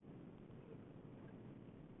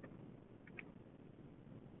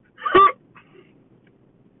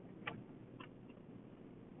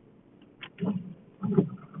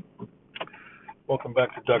Welcome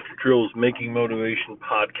back to Dr. Drill's Making Motivation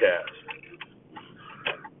podcast.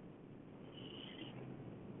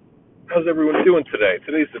 How's everyone doing today?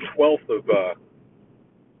 Today's the 12th of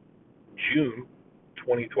June,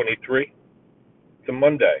 2023. It's a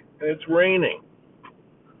Monday, and it's raining.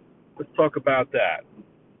 Let's talk about that.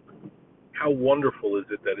 How wonderful is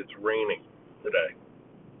it that it's raining today?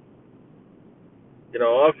 You know,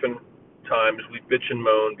 oftentimes we bitch and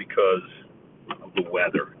moan because of the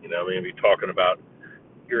weather. You know, maybe talking about,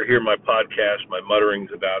 you hear my podcast, my mutterings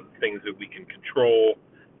about things that we can control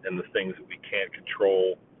and the things that we can't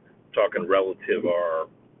control, talking relative or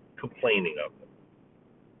complaining of them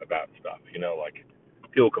about stuff. You know, like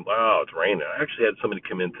people complain, oh, it's raining. I actually had somebody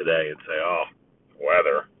come in today and say, oh,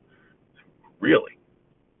 weather. Really?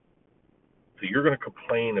 So you're going to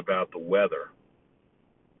complain about the weather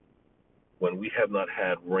when we have not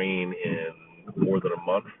had rain in more than a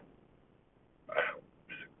month?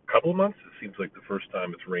 A couple of months? It seems like the first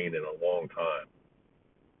time it's rained in a long time.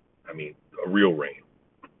 I mean, a real rain,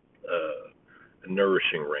 a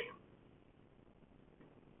nourishing rain.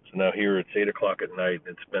 So now here it's 8 o'clock at night.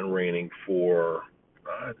 It's been raining for,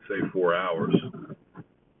 I'd say, 4 hours. It's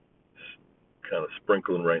kind of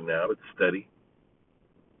sprinkling right now. It's steady.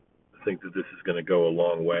 I think that this is going to go a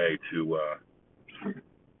long way to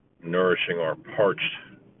nourishing our parched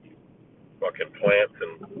fucking plants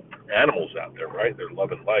and animals out there, right? They're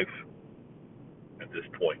loving life at this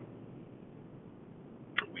point.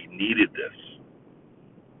 We needed this.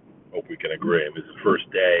 Hope we can agree. It was the first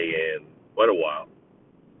day in quite a while,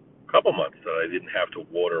 a couple months, that I didn't have to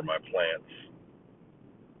water my plants.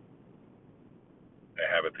 I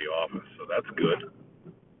have at the office, so that's good.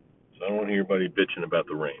 So I don't want to hear anybody bitching about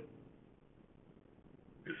the rain.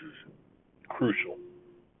 This is crucial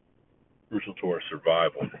to our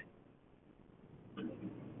survival.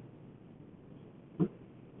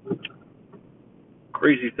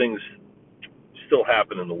 Crazy things still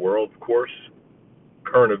happen in the world, of course.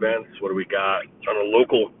 Current events. What do we got on a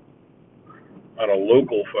local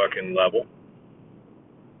fucking level?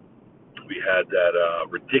 We had that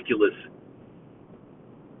ridiculous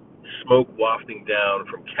smoke wafting down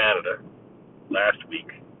from Canada last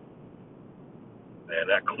week, and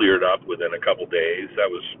that cleared up within a couple days. That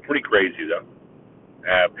was pretty crazy, though.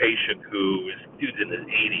 A patient who's in his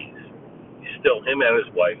 80s. Him and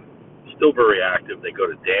his wife, still very active. They go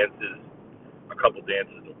to dances, a couple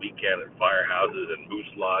dances a weekend at firehouses and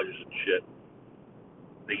moose lodges and shit.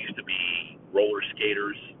 They used to be roller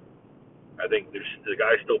skaters. I think the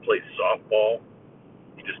guy still plays softball.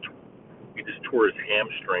 He just tore his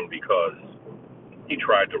hamstring because he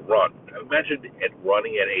tried to run. Imagine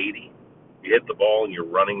running at 80. You hit the ball and you're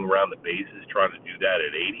running around the bases trying to do that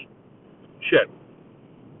at 80. Shit.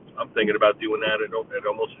 I'm thinking about doing that at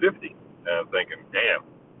almost 50. And I'm thinking, damn,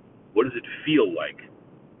 what does it feel like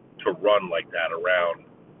to run like that around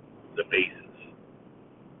the bases?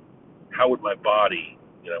 How would my body,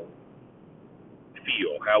 feel?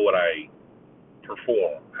 How would I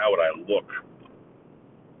perform? How would I look?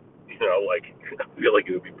 I feel like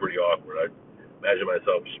it would be pretty awkward. I imagine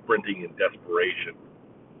myself sprinting in desperation.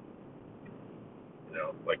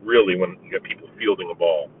 Really when you got people fielding a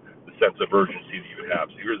ball, the sense of urgency that you would have.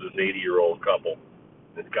 So here's this 80-year-old couple.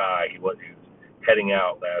 This guy, he was heading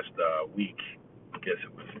out last week. I guess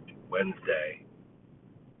it was Wednesday.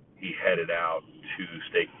 He headed out to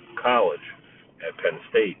State College at Penn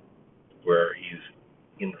State, where he's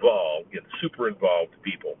involved, gets super involved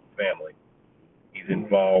people, family. He's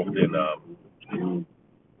involved in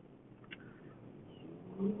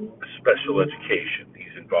special education.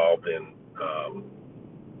 He's involved in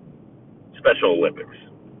Special Olympics.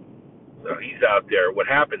 So he's out there. What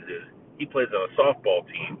happens is he plays on a softball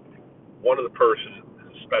team. One of the persons is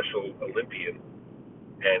a Special Olympian,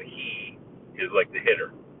 and he is like the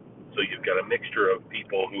hitter. So you've got a mixture of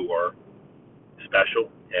people who are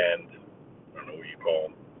special and I don't know what you call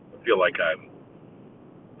them. I feel like I'm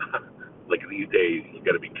like these days you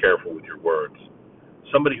got to be careful with your words.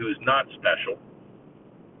 Somebody who's not special,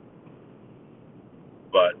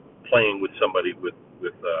 but playing with somebody with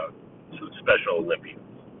some Special Olympians.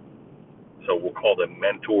 So we'll call them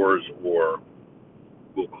mentors, or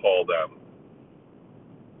we'll call them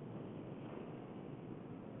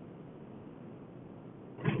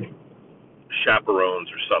chaperones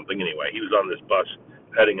or something. Anyway, he was on this bus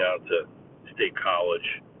heading out to State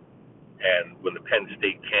College, and when the Penn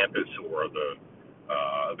State campus or the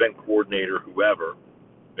event coordinator, whoever,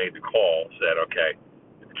 made the call, said, okay,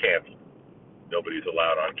 it's canceled. Nobody's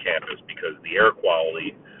allowed on campus because the air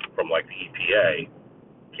quality from the EPA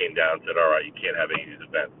came down and said, all right, you can't have any of these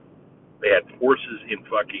events. They had horses in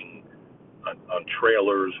on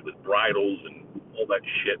trailers with bridles and all that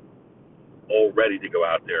shit, all ready to go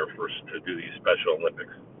out there to do these Special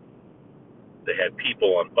Olympics. They had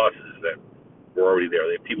people on buses that were already there.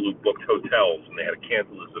 They had people who booked hotels, and they had to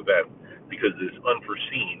cancel this event because of this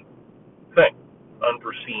unforeseen thing,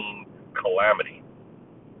 unforeseen calamity,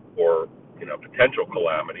 or potential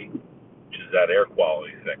calamity, which is that air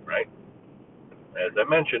quality thing, right? As I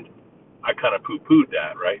mentioned, I kind of poo-pooed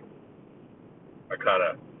that, right? I kind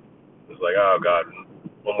of was like, oh God,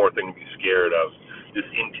 one more thing to be scared of, this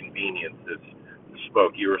inconvenience, this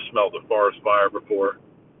smoke. You ever smelled a forest fire before?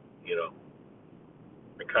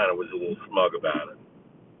 I kind of was a little smug about it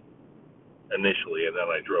initially, and then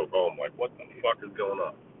I drove home like, what the fuck is going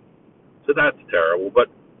on? So that's terrible. But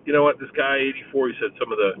you know what? This guy, 84, he said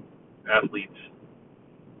some of the athletes,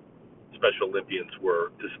 Special Olympians,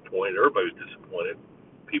 were disappointed. Everybody was disappointed.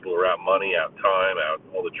 People are out money, out time, out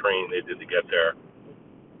all the training they did to get there.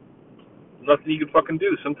 Nothing you can fucking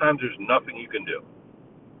do. Sometimes there's nothing you can do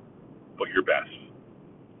but your best.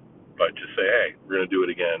 But just say, hey, we're going to do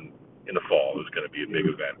it again in the fall. There's going to be a big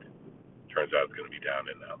event. Turns out it's going to be down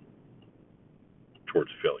in towards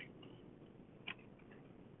Philly.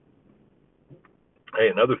 Hey,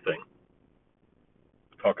 another thing,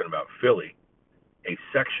 talking about Philly, a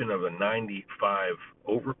section of the 95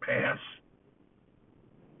 overpass,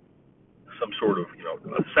 some sort of,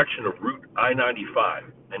 a section of Route I-95,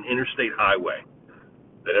 an interstate highway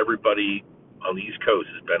that everybody on the East Coast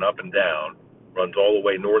has been up and down, runs all the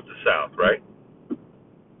way north to south, right?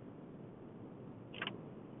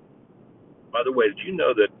 By the way, did you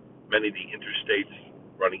know that many of the interstates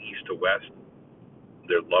running east to west,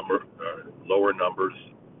 they're lower numbers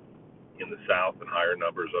in the south and higher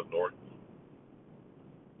numbers up north?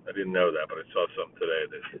 I didn't know that, but I saw something today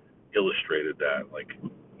that illustrated that. Like,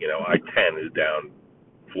 I-10 is down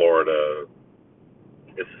Florida,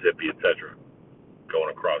 Mississippi, etc., going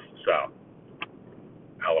across the south,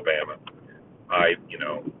 Alabama.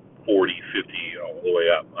 40, 50, all the way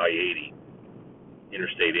up, I-80,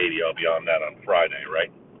 Interstate 80, I'll be on that on Friday,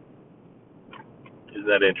 right? Isn't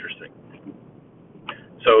that interesting?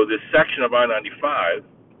 So this section of I-95,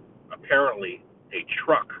 apparently a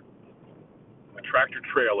tractor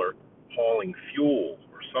trailer hauling fuel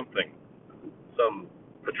or something, some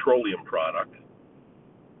petroleum product,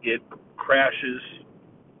 it crashes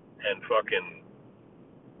and fucking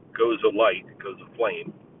goes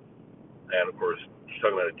aflame. And of course, she's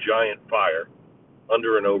talking about a giant fire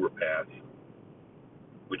under an overpass,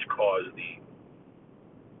 which caused the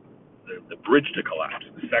bridge to collapse,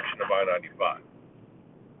 the section of I-95.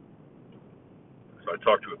 So I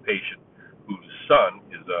talked to a patient whose son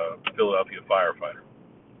is a Philadelphia firefighter,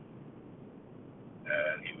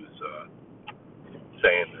 and she was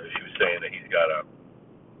saying that he's got a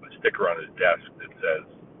sticker on his desk that says,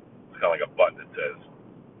 it's kind of like a button that says,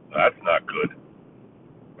 that's not good.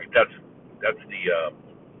 Like that's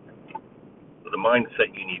the mindset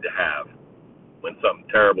you need to have when something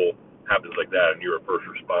terrible happens like that and you're a first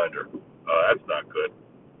responder. That's not good.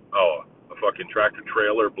 Oh, a fucking tractor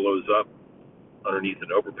trailer blows up underneath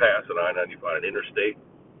an overpass on I-95, an interstate,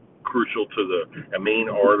 crucial to a main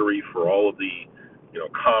artery for all of the,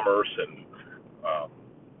 commerce and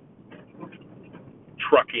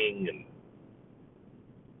trucking and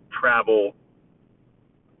travel.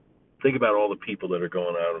 Think about all the people that are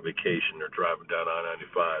going out on vacation or driving down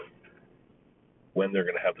I-95, when they're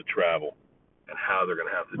going to have to travel and how they're going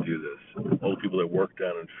to have to do this. All the people that work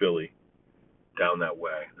down in Philly, down that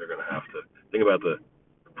way, they're going to have to think about the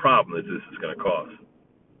problem that this is going to cause.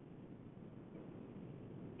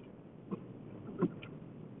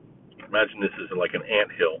 Imagine this isn't like an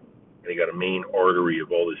anthill, and you got a main artery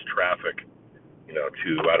of all this traffic,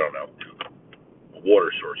 to, I don't know, to a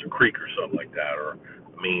water source, a creek or something like that, or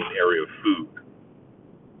a main area of food,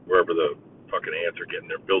 wherever the fucking ants are getting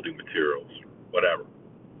their building materials, whatever.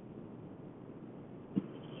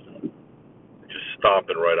 Just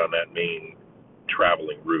stomping right on that main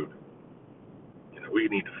traveling route. We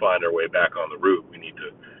need to find our way back on the route. We need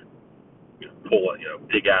to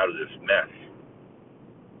dig out of this mess.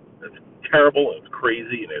 It's terrible, and it's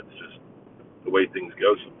crazy, and it's just the way things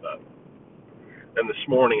go sometimes. And this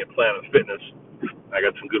morning at Planet Fitness, I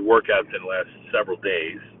got some good workouts in the last several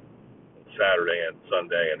days, Saturday and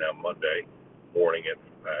Sunday, and now Monday morning at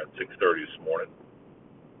 6:30 this morning.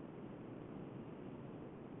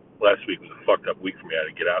 Last week was a fucked up week for me. I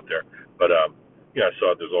had to get out there, but I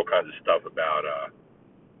saw there's all kinds of stuff about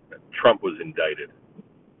Trump was indicted.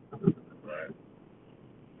 Right.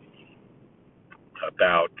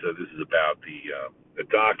 This is about the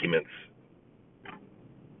documents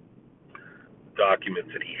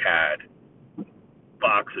that he had,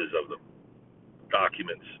 boxes of them,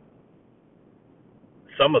 documents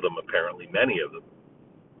some of them, apparently many of them,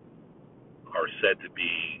 are said to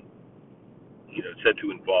be, said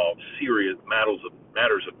to involve serious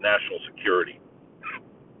matters of national security.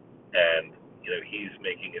 And he's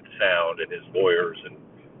making it sound, and his lawyers and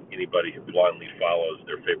anybody who blindly follows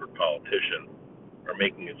their favorite politician are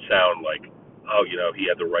making it sound like, oh, he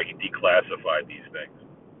had the right to declassify these things.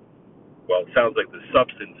 Well, it sounds like the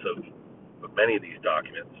substance of many of these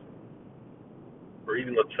documents, or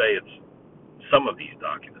even let's say it's some of these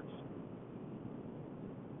documents,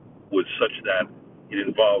 was such that it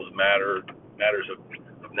involves matters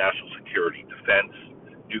of national security, defense,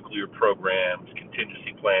 nuclear programs,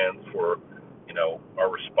 contingency plans for, our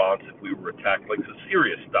response if we were attacked, like the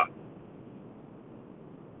serious stuff.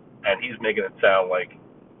 And he's making it sound like,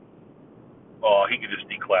 oh, he could just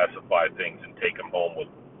declassify things and take them home with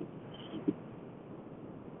him.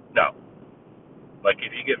 No. Like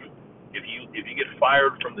if you get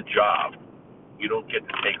fired from the job, you don't get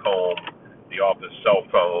to take home the office cell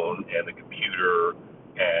phone and the computer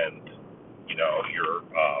and your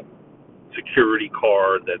security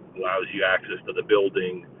card that allows you access to the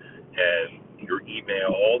building and your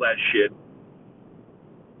email, all that shit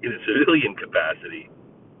in a civilian capacity,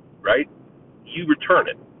 right? You return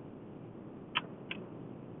it.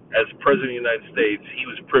 As President of the United States, he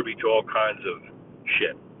was privy to all kinds of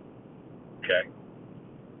shit, okay?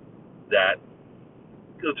 That,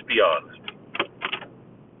 let's be honest,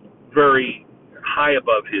 very high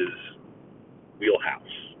above his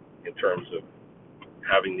wheelhouse in terms of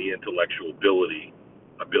having the intellectual ability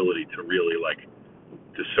to really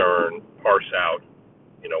discern, parse out,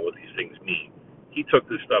 what these things mean. He took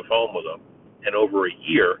this stuff home with him, and over a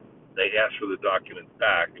year, they asked for the documents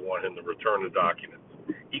back. They wanted him to return the documents.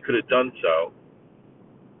 He could have done so,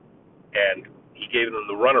 and he gave them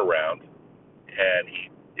the runaround, and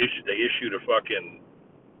they issued a fucking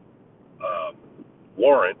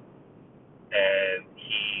warrant, and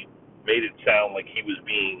he made it sound like it was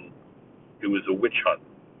a witch hunt.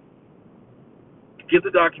 Give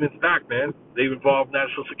the documents back, man. They involve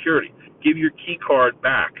national security. Give your key card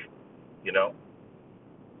back, give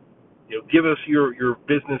us your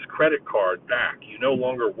business credit card back. You no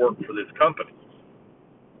longer work for this company.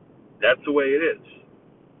 That's the way it is.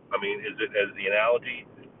 I mean, is the analogy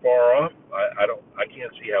far off? I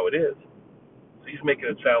can't see how it is. So he's making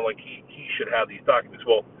it sound like he should have these documents.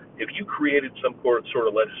 Well, if you created some sort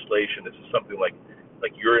of legislation, this is something like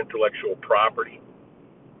your intellectual property,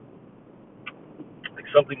 like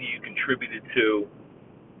something that you contributed to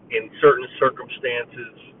in certain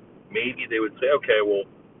circumstances, maybe they would say, okay, well,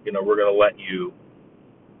 we're going to let you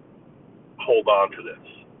hold on to this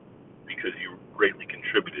because you greatly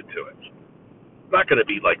contributed to it. It's not going to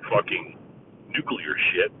be like fucking nuclear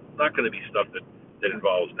shit. It's not going to be stuff that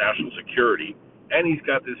involves national security. And he's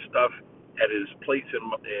got this stuff at his place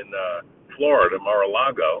in Florida,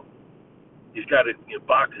 Mar-a-Lago. He's got it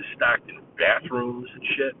boxes stacked in bathrooms and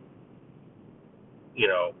shit.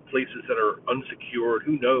 Places that are unsecured.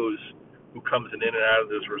 Who knows who comes in and out of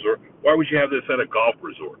this resort? Why would you have this at a golf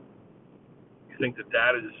resort? You think that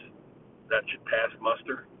should pass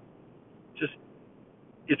muster?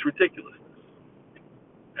 It's ridiculousness.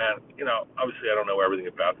 And obviously I don't know everything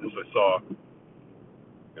about this. I saw,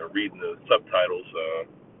 reading the subtitles,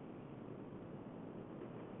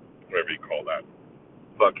 whatever you call that,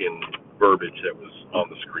 fucking verbiage that was on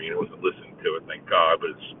the screen. I wasn't listening to it, thank God,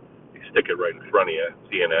 but they stick it right in front of you,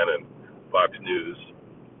 CNN and Fox News,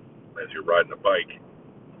 as you're riding a bike.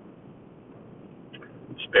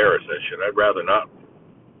 Spare us that shit. I'd rather not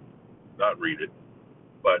read it.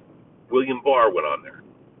 But William Barr went on there.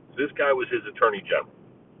 So this guy was his attorney general.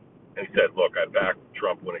 And he said, look, I backed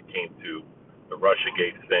Trump when it came to the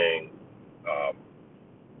Russiagate thing, all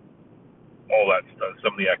that stuff,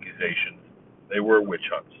 some of the accusations, they were witch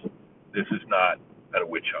hunts. This is not a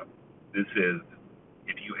witch hunt. This is,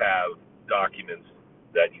 if you have documents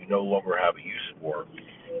that you no longer have a use for,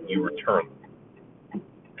 you return them.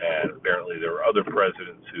 And apparently there were other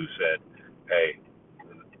presidents who said, hey,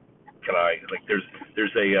 can I,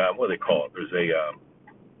 there's a, what do they call it? There's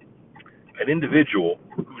an individual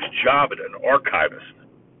whose job is an archivist.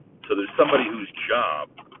 So there's somebody whose job,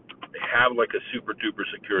 they have like a super duper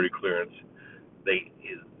security clearance. They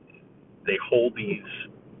hold any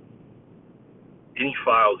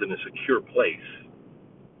files in a secure place.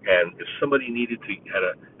 And if somebody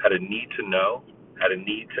had a need to know, had a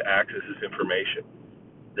need to access this information,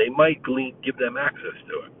 they might give them access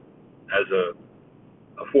to it. As a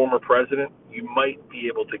former president, you might be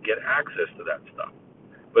able to get access to that stuff.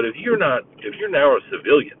 But if you're now a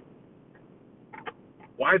civilian,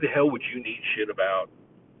 why the hell would you need shit about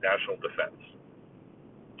national defense?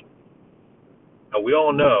 And we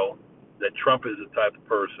all know that Trump is the type of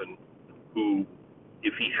person who,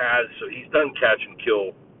 if he has, so he's done catch and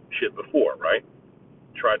kill shit before, right?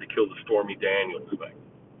 Tried to kill the Stormy Daniels thing.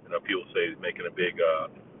 People say he's making a big,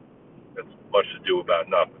 that's much to do about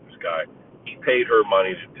nothing. This guy, he paid her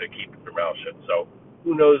money to keep her mouth shut. So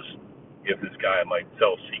who knows if this guy might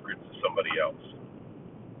sell secrets to somebody else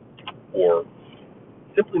or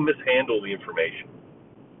simply mishandle the information.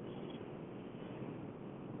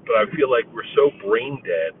 But I feel like we're so brain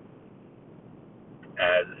dead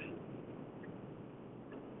as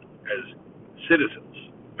citizens,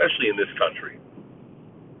 especially in this country,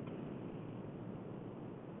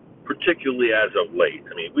 particularly as of late.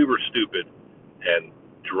 I mean, we were stupid and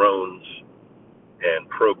drones and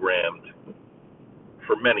programmed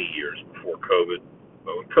for many years before COVID.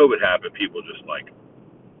 But when COVID happened, people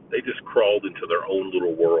they just crawled into their own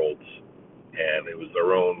little worlds, and it was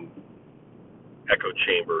their own echo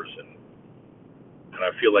chambers, and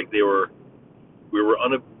I feel like we were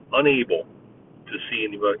unable to see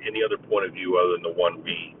any other point of view other than the one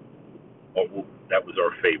that was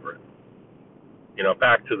our favorite.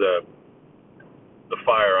 Back to the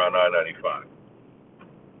fire on I-95.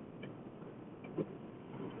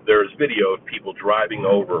 There's video of people driving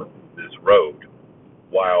over this road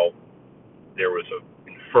while there was an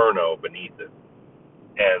inferno beneath it.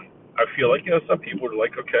 And I feel like, some people are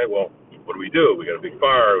like, okay, well, what do? We got a big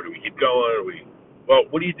fire. Do we keep going? Well,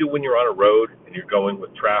 what do you do when you're on a road and you're going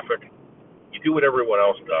with traffic? You do what everyone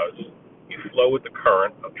else does. You flow with the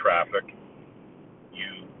current of traffic.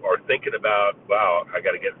 You are thinking about, wow, I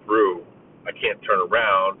got to get through. I can't turn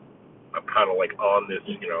around. I'm kind of like on this,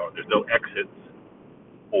 there's no exits,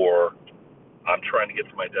 or I'm trying to get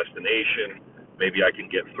to my destination. Maybe I can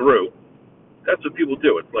get through. That's what people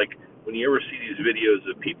do. It's like when you ever see these videos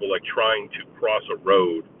of people like trying to cross a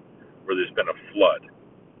road where there's been a flood,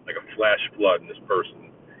 like a flash flood, and this person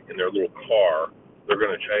in their little car, they're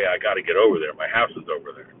going to say, I got to get over there. My house is over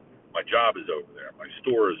there. My job is over there. My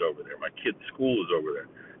store is over there. My kid's school is over there.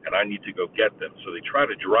 And I need to go get them. So they try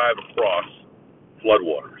to drive across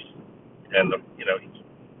floodwaters. And,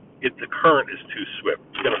 the current is too swift.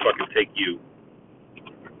 It's going to fucking take you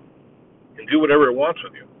and do whatever it wants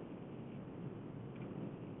with you.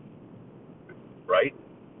 Right?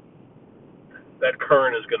 That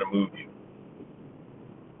current is going to move you.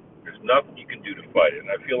 There's nothing you can do to fight it. And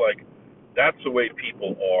I feel like that's the way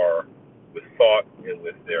people are with thought and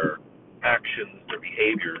with their actions, their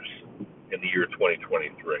behaviors in the year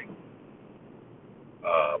 2023.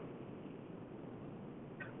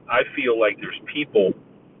 I feel like there's people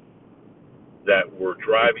that were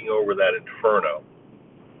driving over that inferno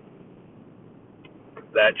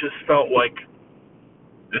that just felt like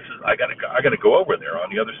I gotta go over there.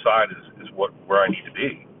 On the other side is where I need to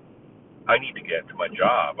be. I need to get to my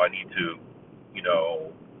job. I need to,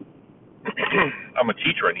 I'm a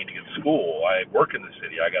teacher. I need to get to school. I work in the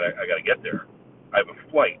city. I gotta get there. I have a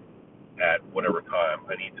flight at whatever time.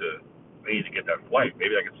 I need to get that flight.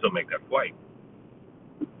 Maybe I can still make that flight.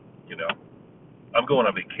 I'm going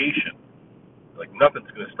on vacation. Like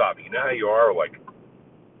nothing's gonna stop me. You know how you are? Like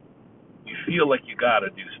you feel like you gotta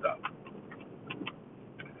do stuff,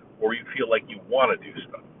 or you feel like you want to do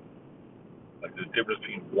stuff. Like there's a difference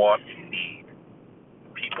between want and need.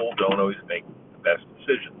 People don't always make the best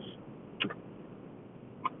decisions,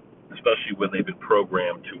 especially when they've been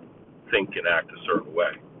programmed to think and act a certain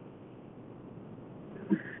way.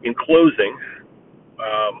 In closing,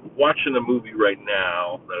 watching a movie right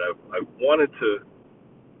now that I've wanted to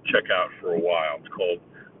check out for a while. It's called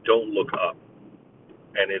Don't Look Up,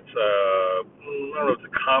 and it's I don't know, it's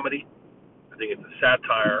a comedy. I think it's a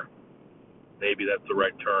satire. Maybe that's the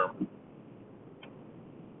right term.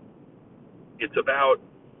 It's about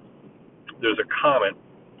there's a comet.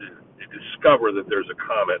 They discover that there's a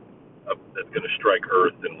comet that's going to strike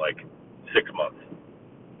Earth in like 6 months,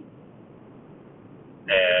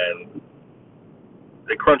 and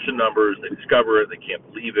they crunch the numbers. They discover it. They can't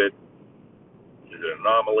believe it. It's an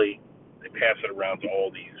anomaly. They pass it around to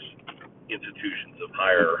all these institutions of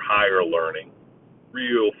higher learning,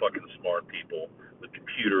 real fucking smart people with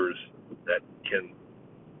computers that can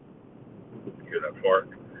hear that fart.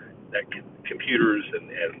 Computers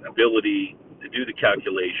and ability to do the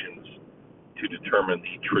calculations to determine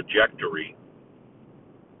the trajectory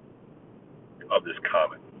of this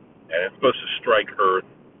comet, and it's supposed to strike Earth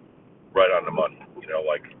right on the money.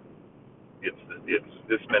 Like it's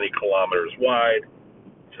this many kilometers wide.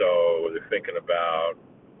 So they're thinking about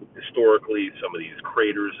historically some of these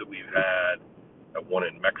craters that we've had. That one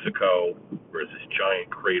in Mexico, where it's this giant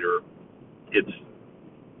crater. It's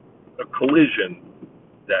a collision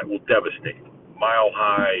that will devastate. Mile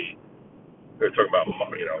high They're talking about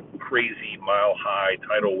crazy mile high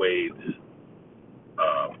tidal waves,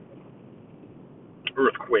 um,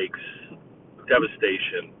 earthquakes,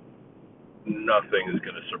 devastation. Nothing is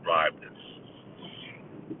going to survive this.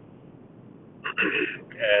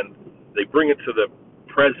 And they bring it to the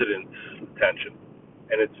president's attention,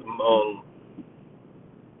 and it's among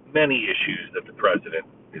many issues that the president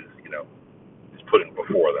is putting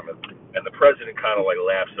before them, and the president kind of like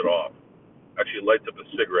laughs it off. Actually, lights up a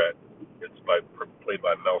cigarette. It's played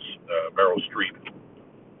by Meryl Streep.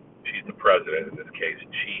 She's the president in this case.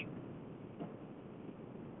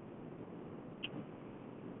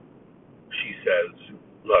 She says,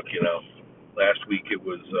 "Look, last week it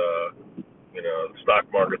was, the stock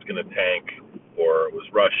market's going to tank, or it was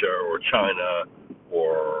Russia or China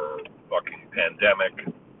or fucking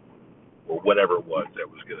pandemic or whatever it was that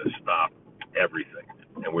was going to stop everything,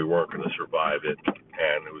 and we weren't going to survive it,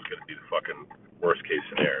 and it was going to be the fucking worst case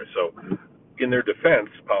scenario." So, in their defense,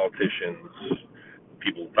 politicians,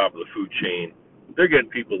 people at the top of the food chain, they're getting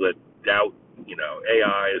people that doubt,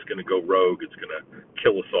 AI is going to go rogue, it's going to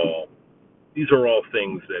kill us all. These are all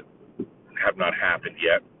things that have not happened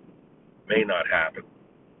yet, may not happen.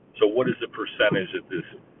 So, what is the percentage that this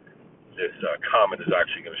comet is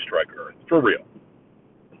actually going to strike Earth for real?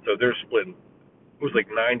 So they're splitting. It was like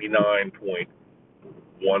 99.14,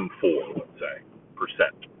 let's say,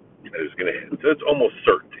 percent that it was going to hit. So it's almost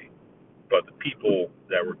certainty. But the people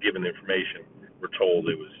that were given the information were told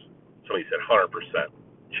it was, somebody said 100%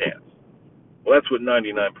 chance. Well, that's what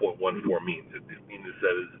 99.14 means. It means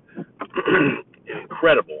that it's an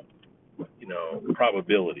incredible,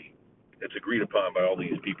 probability that's agreed upon by all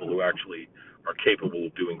these people who actually are capable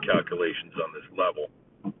of doing calculations on this level.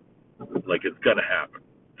 Like, it's going to happen.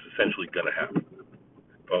 It's essentially going to happen.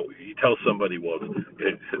 But you tell somebody, well,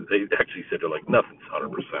 they actually said, they're like, nothing's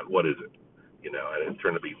 100%. What is it? And it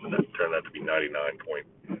turned out to be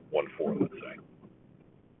 99.14, let's say.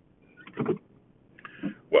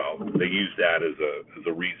 Well, they use that as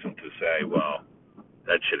a reason to say, well,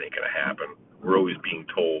 that shit ain't gonna happen. We're always being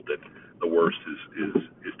told that the worst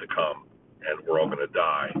is to come, and we're all gonna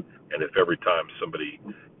die. And if every time somebody,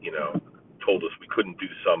 told us we couldn't do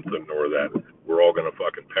something, or that we're all gonna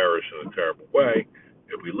fucking perish in a terrible way,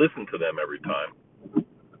 if we listened to them every time,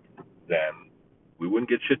 then we wouldn't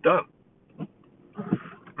get shit done.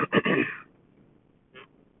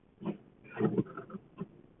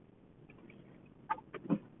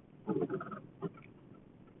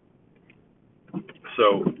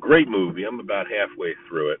 So, great movie. I'm about halfway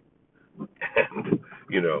through it. And,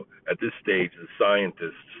 at this stage, the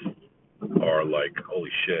scientists are like,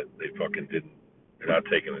 holy shit, they're not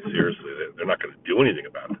taking it seriously. They're not going to do anything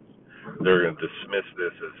about this. They're going to dismiss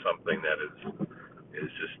this as something that is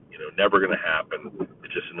just, never going to happen.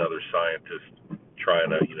 It's just another scientist trying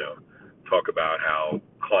to, talk about how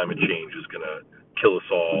climate change is going to kill us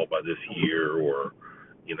all by this year, or,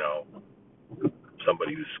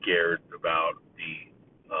 somebody who's scared about the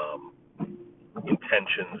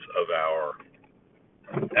intentions of our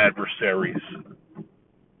adversaries.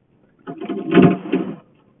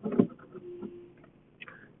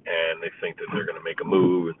 And they think that they're going to make a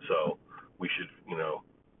move, and so we should,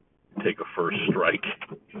 take a first strike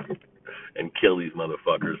and kill these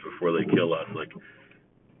motherfuckers before they kill us. Like,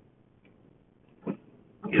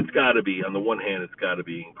 it's got to be, on the one hand, it's got to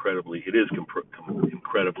be incredibly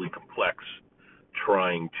complex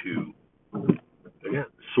trying to, again,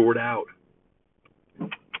 sort out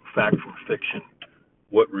fact from fiction,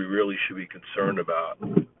 what we really should be concerned about.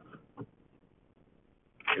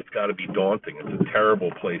 It's got to be daunting. It's a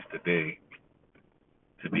terrible place to be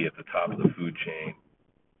at the top of the food chain,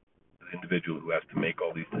 the individual who has to make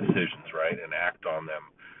all these decisions, right, and act on them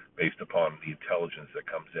based upon the intelligence that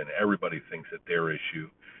comes in. Everybody thinks that their issue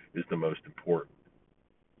is the most important.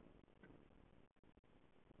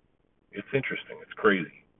 It's interesting. It's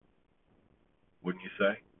crazy. Wouldn't you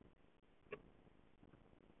say?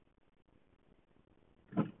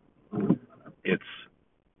 It's,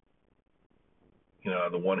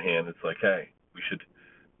 on the one hand, it's like, hey, we should,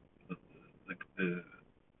 the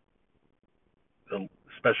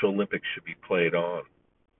Special Olympics should be played on.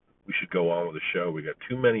 We should go on with the show. We got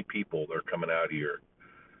too many people that are coming out here,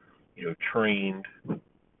 trained,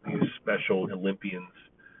 these Special Olympians,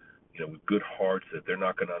 with good hearts that they're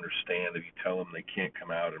not going to understand if you tell them they can't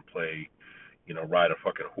come out and play, ride a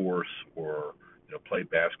fucking horse, or, play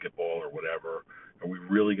basketball or whatever. Are we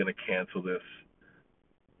really going to cancel this?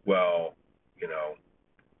 Well,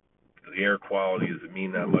 the air quality doesn't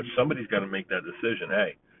mean that much. Somebody's got to make that decision.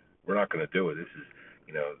 Hey, we're not going to do it.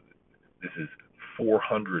 This is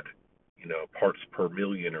 400, parts per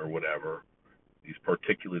million or whatever. these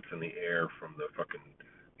particulates in the air from the fucking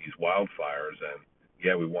these wildfires, and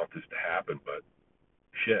yeah, we want this to happen, but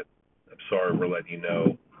shit, I'm sorry we're letting you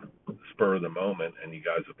know spur of the moment, and you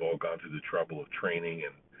guys have all gone through the trouble of training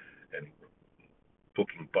and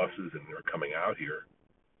booking buses, and they're coming out here,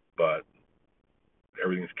 but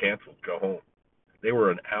everything's canceled. Go home. They were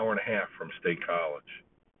an hour and a half from State College.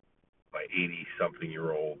 My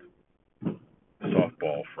 80-something-year-old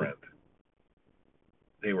softball friend.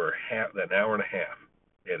 They were an hour and a half.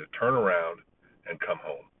 They had to turn around and come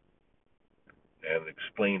home and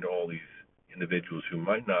explain to all these individuals who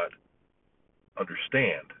might not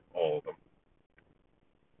understand, all of them,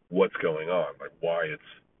 what's going on, like why it's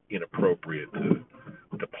inappropriate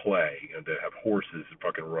to play and to have horses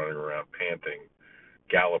fucking running around panting,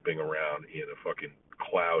 galloping around in a fucking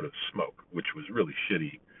cloud of smoke, which was really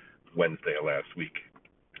shitty Wednesday of last week,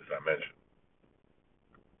 as I mentioned.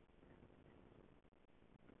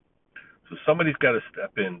 So somebody's got to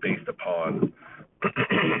step in based upon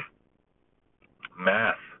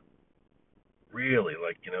math. Really,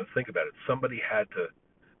 like, think about it. Somebody had to,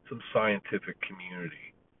 some scientific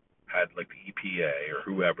community had, like the EPA or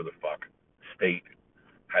whoever the fuck, state,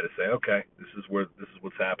 had to say, okay, this is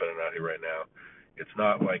what's happening out here right now. It's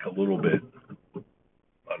not like a little bit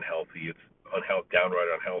unhealthy. It's downright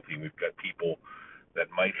unhealthy. We've got people that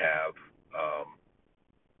might have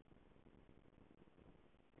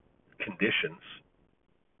conditions.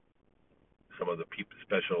 Some of the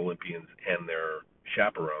Special Olympians and their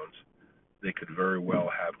chaperones, they could very well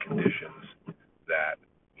have conditions that,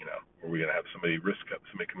 are we going to have somebody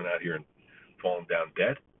coming out here and falling down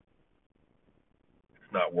dead?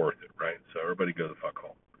 It's not worth it, right? So everybody go the fuck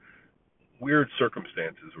home. Weird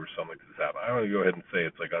circumstances where something like this happened. I'm going to go ahead and say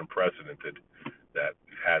it's like unprecedented that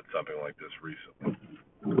we've had something like this recently.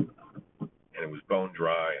 And it was bone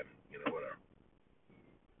dry and, whatever.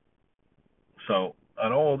 So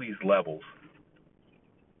on all these levels,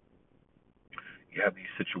 you have these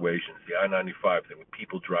situations, the I-95 thing, with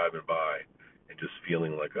people driving by and just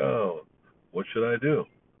feeling like, oh, what should I do?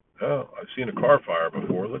 Oh, I've seen a car fire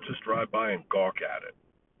before. Let's just drive by and gawk at it.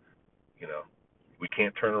 We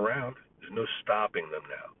can't turn around. There's no stopping them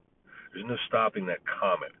now. There's no stopping that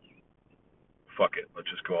comet. Fuck it. Let's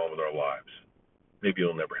just go on with our lives. Maybe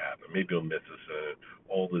it'll never happen. Maybe it'll miss us.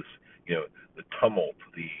 All this, the tumult,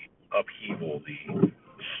 the upheaval, the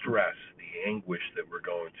stress, the anguish that we're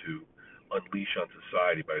going to unleash on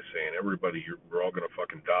society by saying, everybody, we're all going to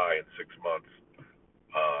fucking die in 6 months.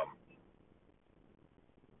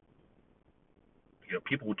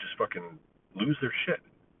 People would just fucking lose their shit.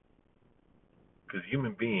 Because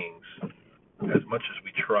human beings, as much as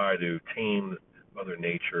we try to tame Mother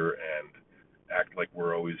Nature and act like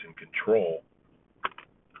we're always in control,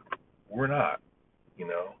 we're not.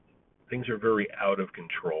 Things are very out of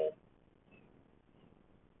control,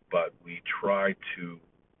 but we try to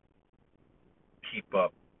keep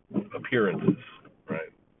up appearances,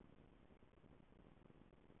 right?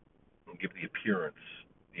 And give the appearance,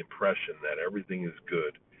 the impression that everything is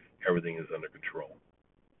good, everything is under control.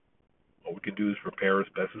 All we can do is prepare as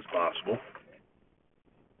best as possible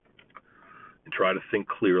and try to think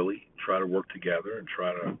clearly, try to work together, and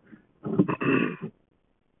try to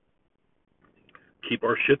keep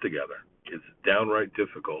our shit together. It's downright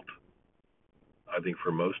difficult, I think,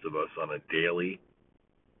 for most of us on a daily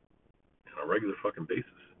and a regular fucking basis.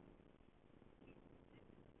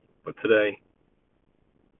 But today,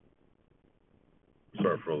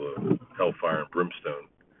 sorry for all the hellfire and brimstone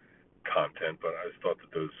content, but I just thought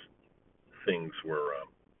that those things were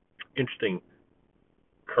interesting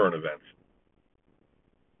current events.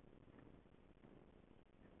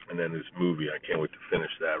 And then this movie, I can't wait to finish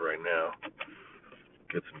that right now.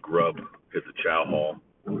 Get some grub, hit the chow hall,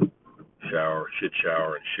 shower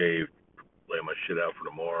and shave, lay my shit out for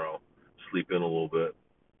tomorrow, sleep in a little bit,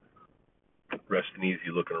 resting easy,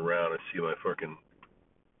 looking around and see my fucking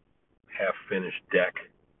half-finished deck.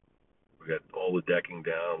 We got all the decking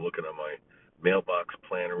down, looking at my mailbox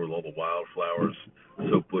planter with all the wildflowers,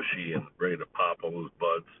 so bushy and ready to pop all those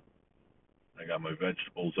buds. I got my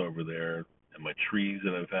vegetables over there and my trees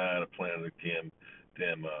that I've had. I planted a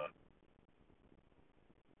damn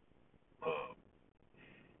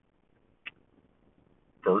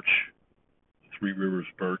birch, Three Rivers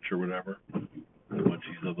birch or whatever. A bunch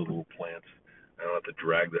of these other little plants. I don't have to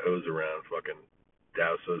drag the hose around, fucking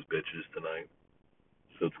douse those bitches tonight.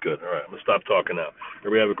 So it's good. All right, I'm going to stop talking now.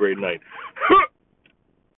 Everybody have a great night.